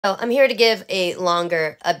So I'm here to give a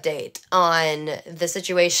longer update on the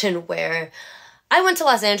situation where I went to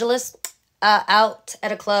Los Angeles out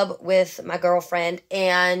at a club with my girlfriend,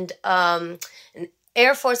 and an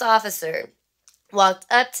Air Force officer walked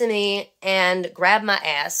up to me and grabbed my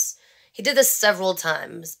ass. He did this several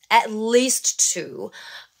times, at least two.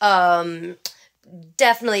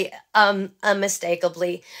 Definitely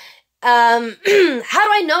unmistakably. How do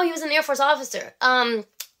I know he was an Air Force officer?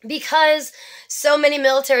 Because so many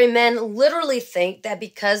military men literally think that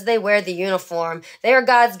because they wear the uniform, they are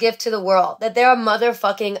God's gift to the world, that they're a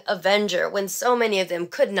motherfucking Avenger, when so many of them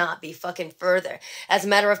could not be fucking further. As a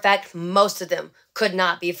matter of fact, most of them could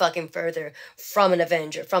not be fucking further from an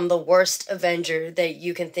Avenger, from the worst Avenger that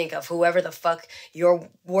you can think of. Whoever the fuck your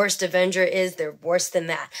worst Avenger is, they're worse than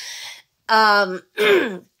that. And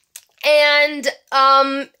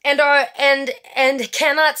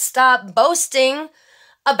cannot stop boasting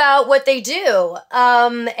about what they do,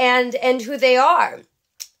 and who they are.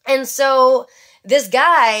 And so this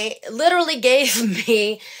guy literally gave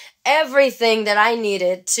me everything that I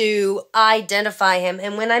needed to identify him.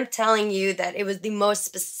 And when I'm telling you that it was the most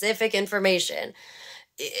specific information,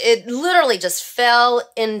 it literally just fell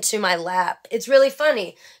into my lap. It's really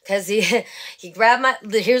funny because he grabbed my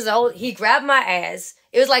ass.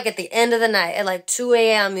 It was like at the end of the night, at like 2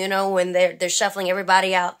 a.m., you know, when they're shuffling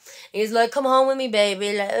everybody out. And he's like, "Come home with me,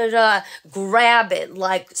 baby." Grab it,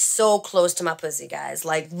 like so close to my pussy, guys,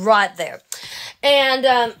 like right there.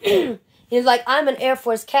 And he's like, "I'm an Air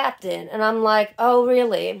Force captain." And I'm like, "Oh,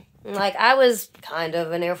 really?" Like, I was kind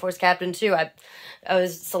of an Air Force captain too. I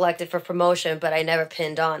was selected for promotion, but I never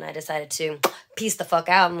pinned on. I decided to piece the fuck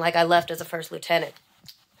out, and like I left as a first lieutenant.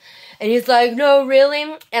 And he's like, "No,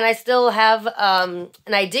 really?" And I still have an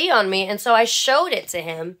ID on me, and so I showed it to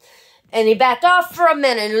him, and he backed off for a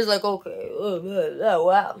minute, and he was like, "Okay, oh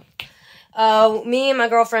wow." Me and my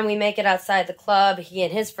girlfriend, we make it outside the club. He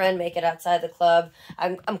and his friend make it outside the club.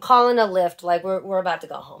 I'm calling a lift, like we're about to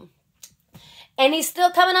go home. And he's still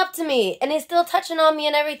coming up to me, and he's still touching on me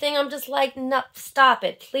and everything. I'm just like, "No, stop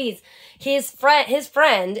it, please." His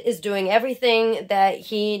friend is doing everything that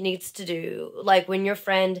he needs to do. Like when your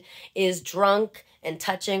friend is drunk and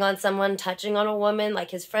touching on someone, touching on a woman,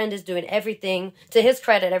 like his friend is doing everything, to his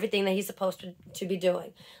credit, everything that he's supposed to be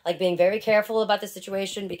doing. Like being very careful about the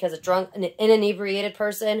situation, because an inebriated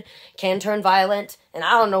person can turn violent. And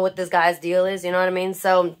I don't know what this guy's deal is, you know what I mean?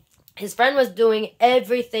 So his friend was doing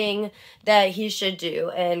everything that he should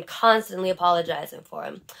do and constantly apologizing for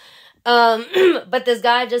him. But this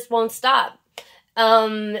guy just won't stop.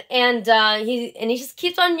 He just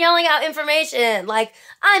keeps on yelling out information. Like,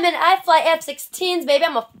 I fly F-16s, baby.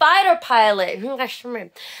 I'm a fighter pilot.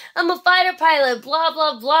 I'm a fighter pilot, blah,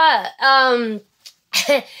 blah, blah.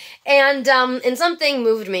 And something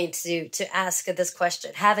moved me to ask this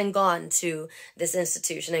question. Having gone to this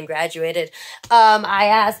institution and graduated, I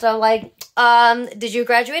asked, I'm like, did you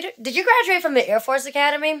graduate from the Air Force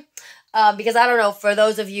Academy? Because I don't know, for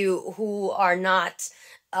those of you who are not,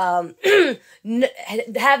 have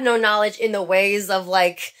no knowledge in the ways of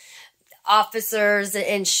like officers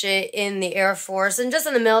and shit in the Air Force and just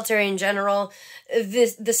in the military in general,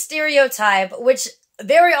 the stereotype, which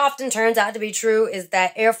very often turns out to be true, is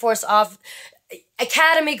that Air Force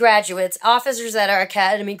Academy graduates, officers that are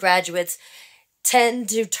Academy graduates, tend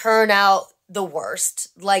to turn out the worst,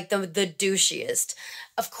 like the douchiest.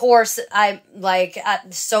 Of course,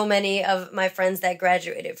 so many of my friends that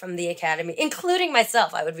graduated from the Academy, including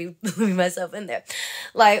myself, I would be moving myself in there,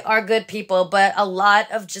 like, are good people, but a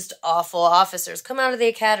lot of just awful officers come out of the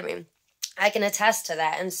Academy. I can attest to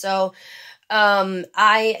that. And so,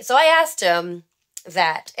 I asked him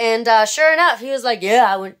that, and sure enough, he was like, "Yeah,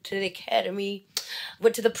 I went to the Academy,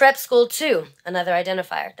 went to the prep school too." Another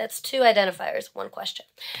identifier. That's two identifiers, one question.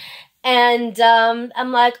 And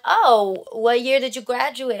I'm like, "Oh, what year did you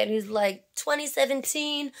graduate?" And he's like,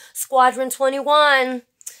 2017, Squadron 21.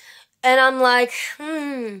 And I'm like,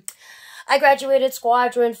 I graduated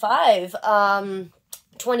Squadron 5,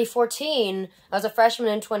 2014. I was a freshman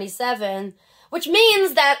in 27, which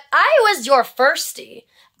means that I was your firstie.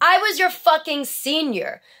 I was your fucking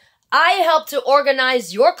senior. I helped to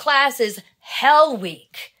organize your class's Hell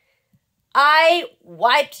Week. I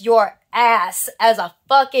wiped your ass as a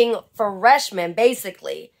fucking freshman,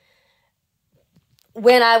 basically,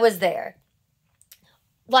 when I was there.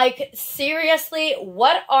 Like, seriously,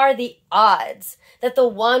 what are the odds that the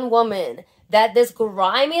one woman that this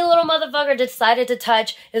grimy little motherfucker decided to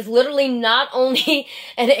touch is literally not only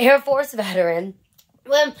an Air Force veteran,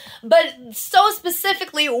 but so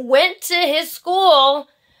specifically went to his school,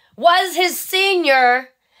 was his senior,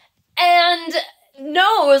 and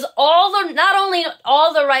No, it was not only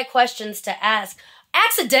all the right questions to ask,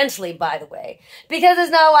 accidentally, by the way, because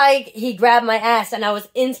it's not like he grabbed my ass and I was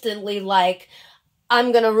instantly like,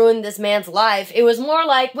 I'm gonna ruin this man's life. It was more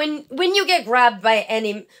like when you get grabbed by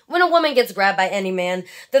when a woman gets grabbed by any man,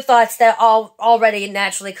 the thoughts that already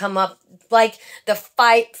naturally come up, like the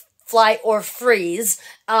fight, flight, or freeze.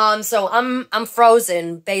 So I'm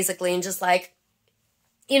frozen basically, and just like,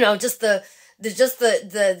 you know, just the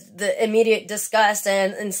immediate disgust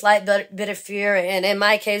and slight bit of fear, and in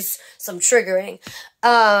my case, some triggering,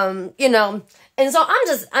 you know, and so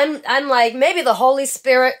I'm like, maybe the Holy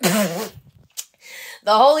Spirit,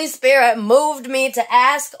 the Holy Spirit moved me to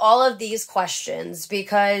ask all of these questions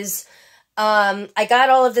because, I got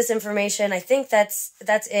all of this information. I think that's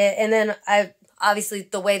it. And then obviously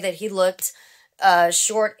the way that he looked,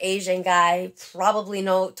 short Asian guy, probably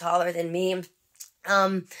no taller than me.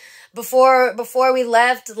 Before we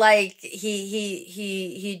left, like,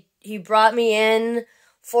 he brought me in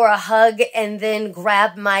for a hug and then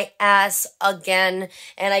grabbed my ass again,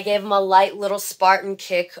 and I gave him a light little Spartan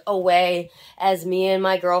kick away as me and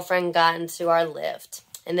my girlfriend got into our lift.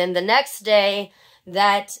 And then the next day,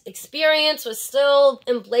 that experience was still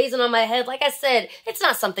emblazoned on my head. Like I said, it's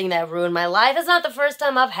not something that ruined my life. It's not the first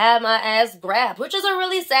time I've had my ass grabbed, which is a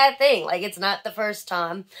really sad thing. Like, it's not the first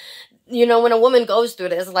time. You know, when a woman goes through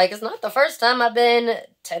this, like, it's not the first time I've been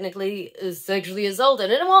technically sexually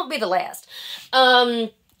assaulted, and it won't be the last.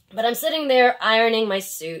 But I'm sitting there ironing my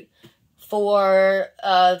suit for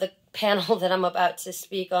the panel that I'm about to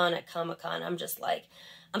speak on at Comic-Con. I'm just like,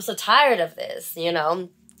 I'm so tired of this, you know,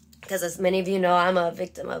 because as many of you know, I'm a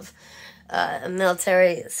victim of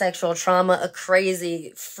military sexual trauma, a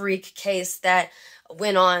crazy freak case that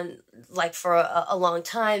went on, like, for a long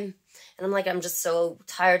time. And I'm like, I'm just so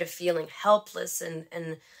tired of feeling helpless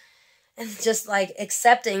and just, like,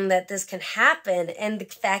 accepting that this can happen. And the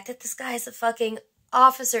fact that this guy is a fucking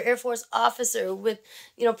officer, Air Force officer with,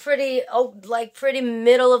 you know, pretty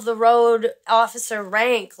middle of the road officer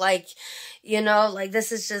rank. Like, you know, like,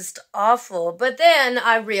 this is just awful. But then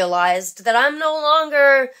I realized that I'm no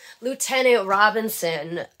longer Lieutenant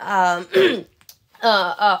Robinson, a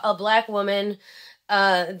black woman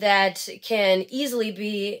that can easily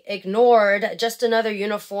be ignored, just another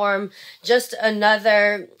uniform, just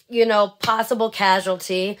another, you know, possible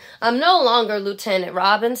casualty. I'm no longer Lieutenant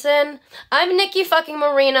Robinson. I'm Nikki fucking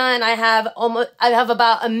Marina, and I have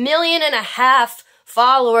about 1.5 million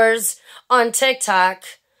followers on TikTok,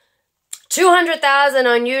 200,000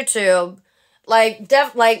 on YouTube. Like,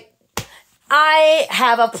 I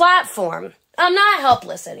have a platform. I'm not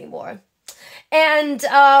helpless anymore. And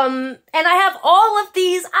I have all of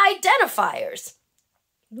these identifiers.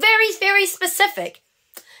 Very, very specific.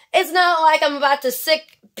 It's not like I'm about to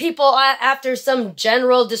sick people after some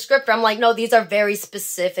general descriptor. I'm like, no, these are very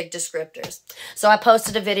specific descriptors. So I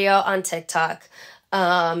posted a video on TikTok.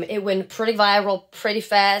 It went pretty viral, pretty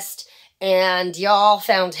fast. And y'all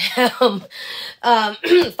found him.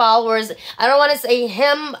 Followers. I don't want to say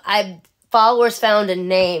him. Followers found a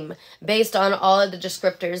name based on all of the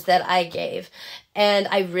descriptors that I gave. And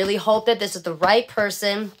I really hope that this is the right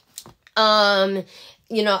person.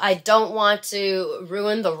 You know, I don't want to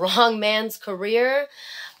ruin the wrong man's career.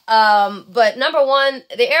 But number one,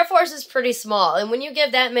 the Air Force is pretty small. And when you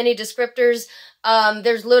give that many descriptors,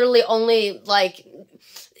 there's literally only, like,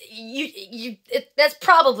 that's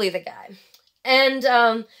probably the guy. And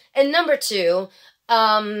number two,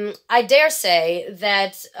 I dare say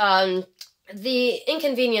that, the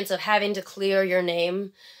inconvenience of having to clear your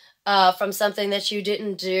name from something that you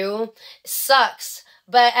didn't do sucks.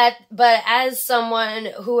 But as someone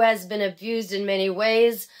who has been abused in many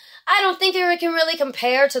ways, I don't think it can really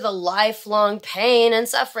compare to the lifelong pain and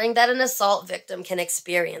suffering that an assault victim can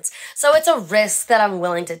experience. So it's a risk that I'm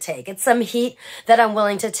willing to take. It's some heat that I'm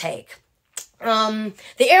willing to take. The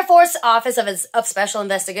Air Force Office of Special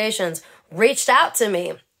Investigations reached out to me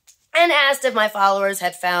and asked if my followers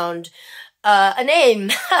had found a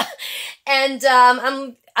name. And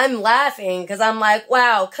I'm laughing because I'm like,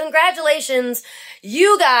 wow, congratulations.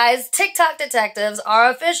 You guys, TikTok detectives, are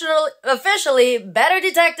officially better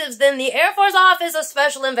detectives than the Air Force Office of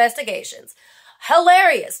Special Investigations.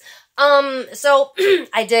 Hilarious. So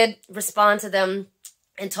I did respond to them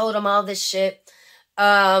and told them all this shit.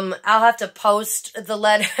 I'll have to post the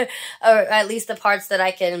letter, or at least the parts that I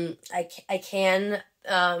can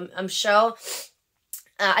show.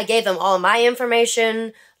 I gave them all my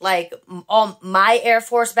information, like all my Air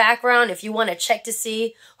Force background. If you want to check to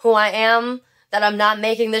see who I am, that I'm not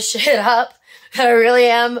making this shit up, that I really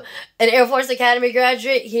am an Air Force Academy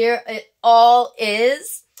graduate, here it all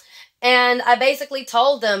is. And I basically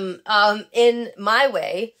told them, in my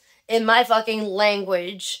way, in my fucking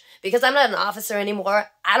language, because I'm not an officer anymore,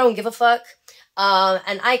 I don't give a fuck.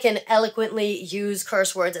 And I can eloquently use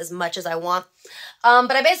curse words as much as I want.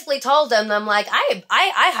 But I basically told them, I'm like,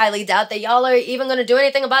 I highly doubt that y'all are even going to do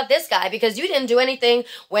anything about this guy, because you didn't do anything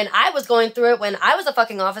when I was going through it, when I was a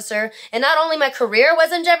fucking officer. And not only my career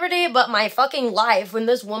was in jeopardy, but my fucking life, when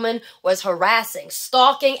this woman was harassing,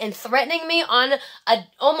 stalking, and threatening me on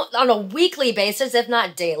a weekly basis, if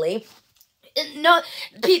not daily. No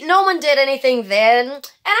one did anything then, and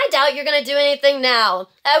I doubt you're gonna do anything now.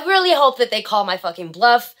 I really hope that they call my fucking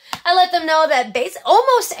bluff. I let them know that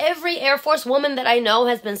almost every Air Force woman that I know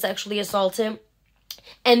has been sexually assaulted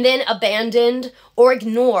and then abandoned or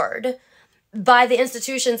ignored by the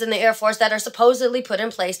institutions in the Air Force that are supposedly put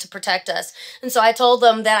in place to protect us. And so I told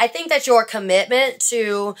them that I think that your commitment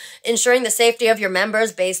to ensuring the safety of your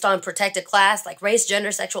members based on protected class, like race,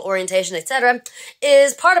 gender, sexual orientation, etc.,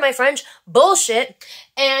 is, pardon my French, bullshit.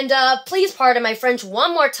 And please pardon my French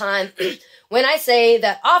one more time when I say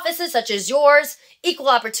that offices such as yours, equal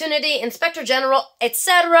opportunity, inspector general,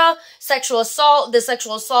 etc., sexual assault, the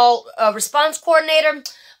sexual assault response coordinator,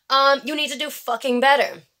 you need to do fucking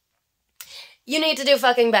better. You need to do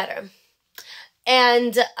fucking better.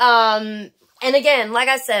 And again, like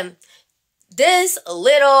I said, this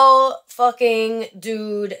little fucking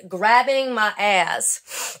dude grabbing my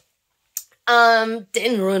ass,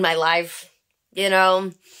 didn't ruin my life, you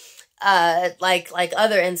know, like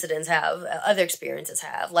other incidents have, other experiences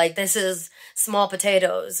have. Like, this is small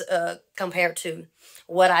potatoes, compared to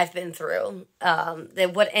what I've been through,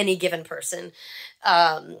 what any given person,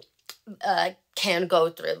 can go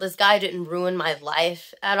through. This guy didn't ruin my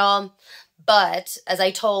life at all. But as I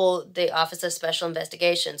told the Office of Special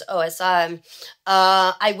Investigations, OSI,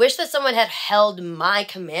 I wish that someone had held my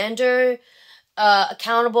commander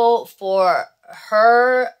accountable for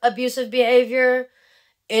her abusive behavior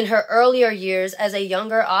in her earlier years as a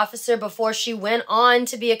younger officer before she went on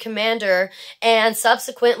to be a commander and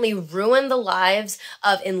subsequently ruined the lives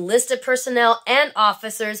of enlisted personnel and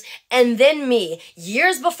officers, and then me,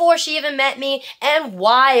 years before she even met me, and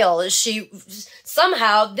while she,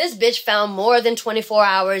 somehow, this bitch found more than 24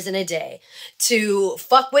 hours in a day to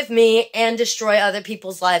fuck with me and destroy other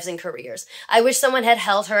people's lives and careers. I wish someone had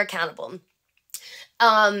held her accountable.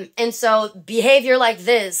 And so behavior like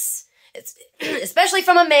this, it's, especially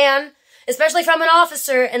from a man, especially from an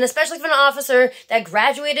officer, and especially from an officer that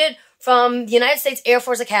graduated from the United States Air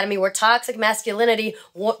Force Academy, where toxic masculinity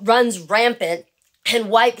runs rampant and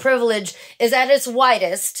white privilege is at its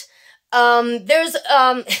whitest. There's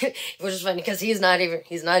which is funny because he's not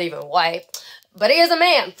even white, but he is a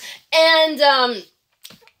man, and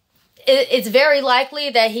it's very likely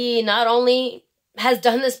that he not only has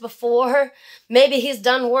done this before, maybe he's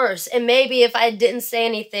done worse, and maybe if I didn't say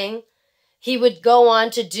anything, he would go on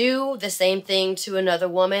to do the same thing to another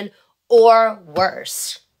woman, or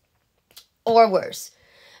worse. Or worse.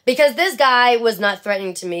 Because this guy was not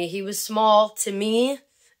threatening to me. He was small to me.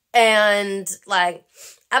 And, like,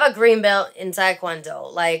 I'm a green belt in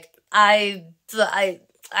Taekwondo. Like, I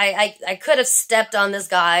could have stepped on this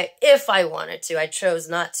guy if I wanted to. I chose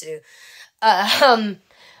not to.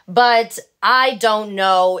 But I don't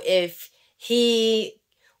know if he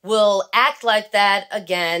will act like that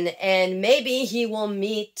again, and maybe he will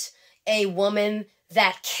meet a woman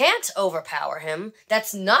that can't overpower him,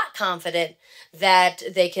 that's not confident that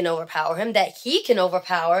they can overpower him, that he can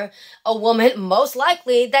overpower a woman most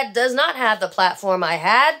likely that does not have the platform I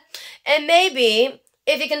had, and maybe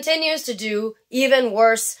if he continues to do even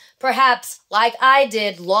worse, perhaps like I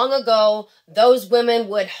did long ago, those women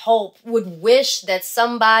would wish that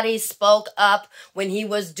somebody spoke up when he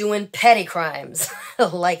was doing petty crimes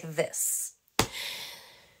like this.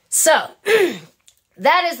 So,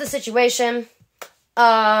 that is the situation.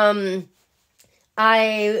 I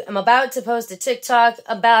am about to post a TikTok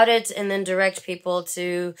about it and then direct people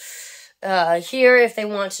to here if they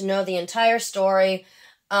want to know the entire story.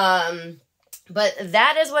 But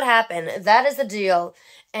that is what happened. That is the deal.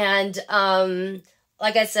 And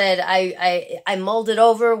like I said, I mulled it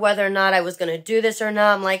over whether or not I was going to do this or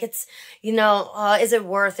not. I'm like, it's, you know, is it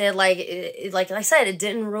worth it? Like I said, it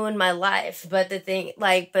didn't ruin my life. But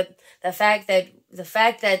but the fact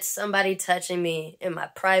that somebody touching me in my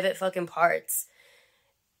private fucking parts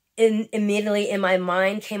immediately in my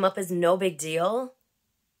mind came up as no big deal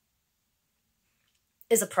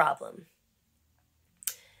is a problem.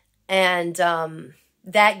 And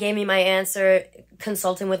that gave me my answer,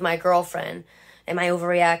 consulting with my girlfriend. Am I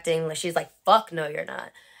overreacting? She's like, fuck no, you're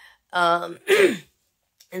not. And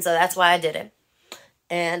so that's why I did it.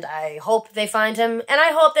 And I hope they find him. And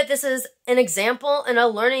I hope that this is an example and a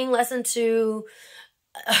learning lesson to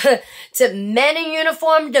to men in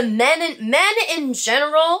uniform, to men in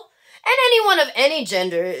general, and anyone of any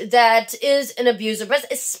gender that is an abuser, but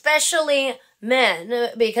especially men,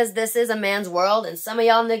 because this is a man's world, and some of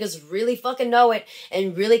y'all niggas really fucking know it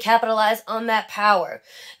and really capitalize on that power,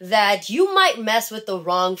 that you might mess with the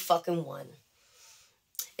wrong fucking one.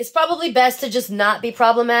 It's probably best to just not be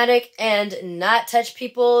problematic and not touch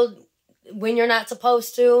people when you're not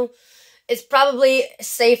supposed to. It's probably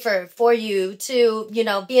safer for you to, you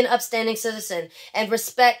know, be an upstanding citizen and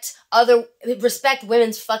respect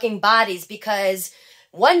women's fucking bodies, because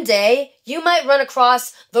one day you might run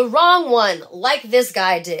across the wrong one like this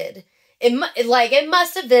guy did. It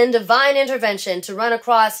must have been divine intervention to run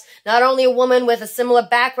across not only a woman with a similar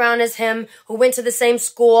background as him who went to the same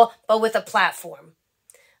school, but with a platform.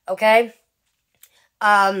 Okay?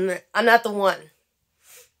 I'm not the one.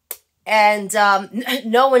 And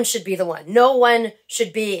no one should be the one. No one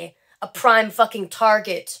should be a prime fucking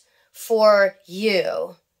target for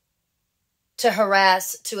you to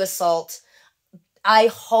harass, to assault. I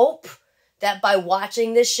hope that by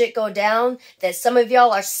watching this shit go down, that some of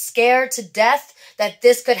y'all are scared to death that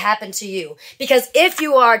this could happen to you. Because if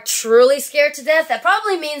you are truly scared to death, that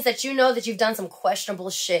probably means that you know that you've done some questionable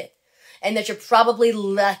shit. And that you're probably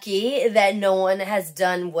lucky that no one has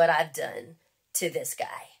done what I've done to this guy.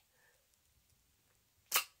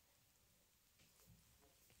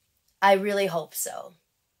 I really hope so.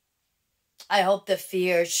 I hope the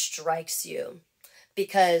fear strikes you.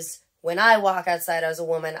 Because when I walk outside as a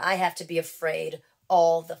woman, I have to be afraid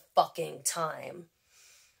all the fucking time.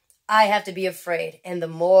 I have to be afraid. And the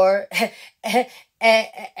more,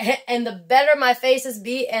 and the better my faces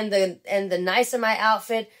be, and the nicer my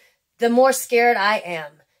outfit, the more scared I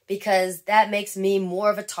am, because that makes me more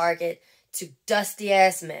of a target to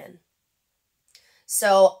dusty-ass men.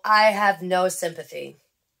 So I have no sympathy,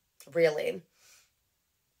 really.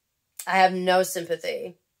 I have no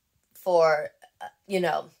sympathy for, you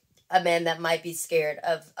know, a man that might be scared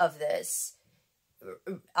of this,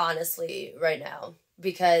 honestly, right now.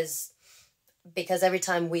 Because every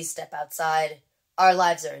time we step outside, our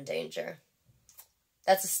lives are in danger.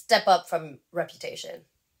 That's a step up from reputation.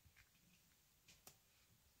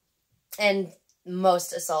 And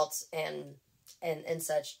most assaults and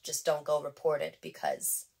such just don't go reported,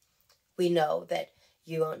 because we know that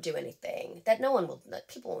you won't do anything, that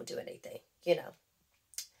people won't do anything, you know.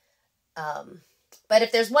 But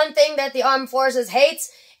if there's one thing that the armed forces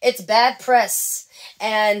hates, it's bad press.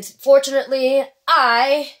 And fortunately,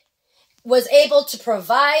 I was able to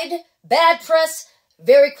provide bad press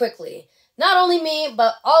very quickly. Not only me,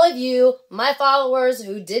 but all of you, my followers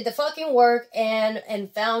who did the fucking work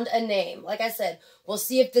and found a name. Like I said, we'll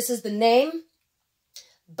see if this is the name.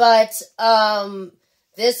 But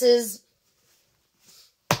this is,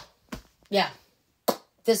 yeah,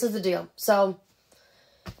 this is the deal. So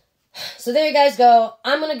there you guys go.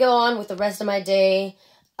 I'm going to go on with the rest of my day.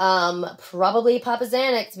 Probably Papa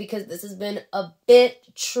Xanax, because this has been a bit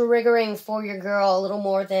triggering for your girl, a little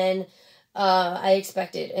more than I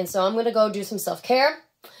expected. And so I'm going to go do some self-care.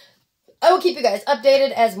 I will keep you guys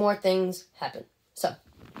updated as more things happen. So,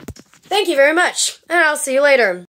 thank you very much, and I'll see you later.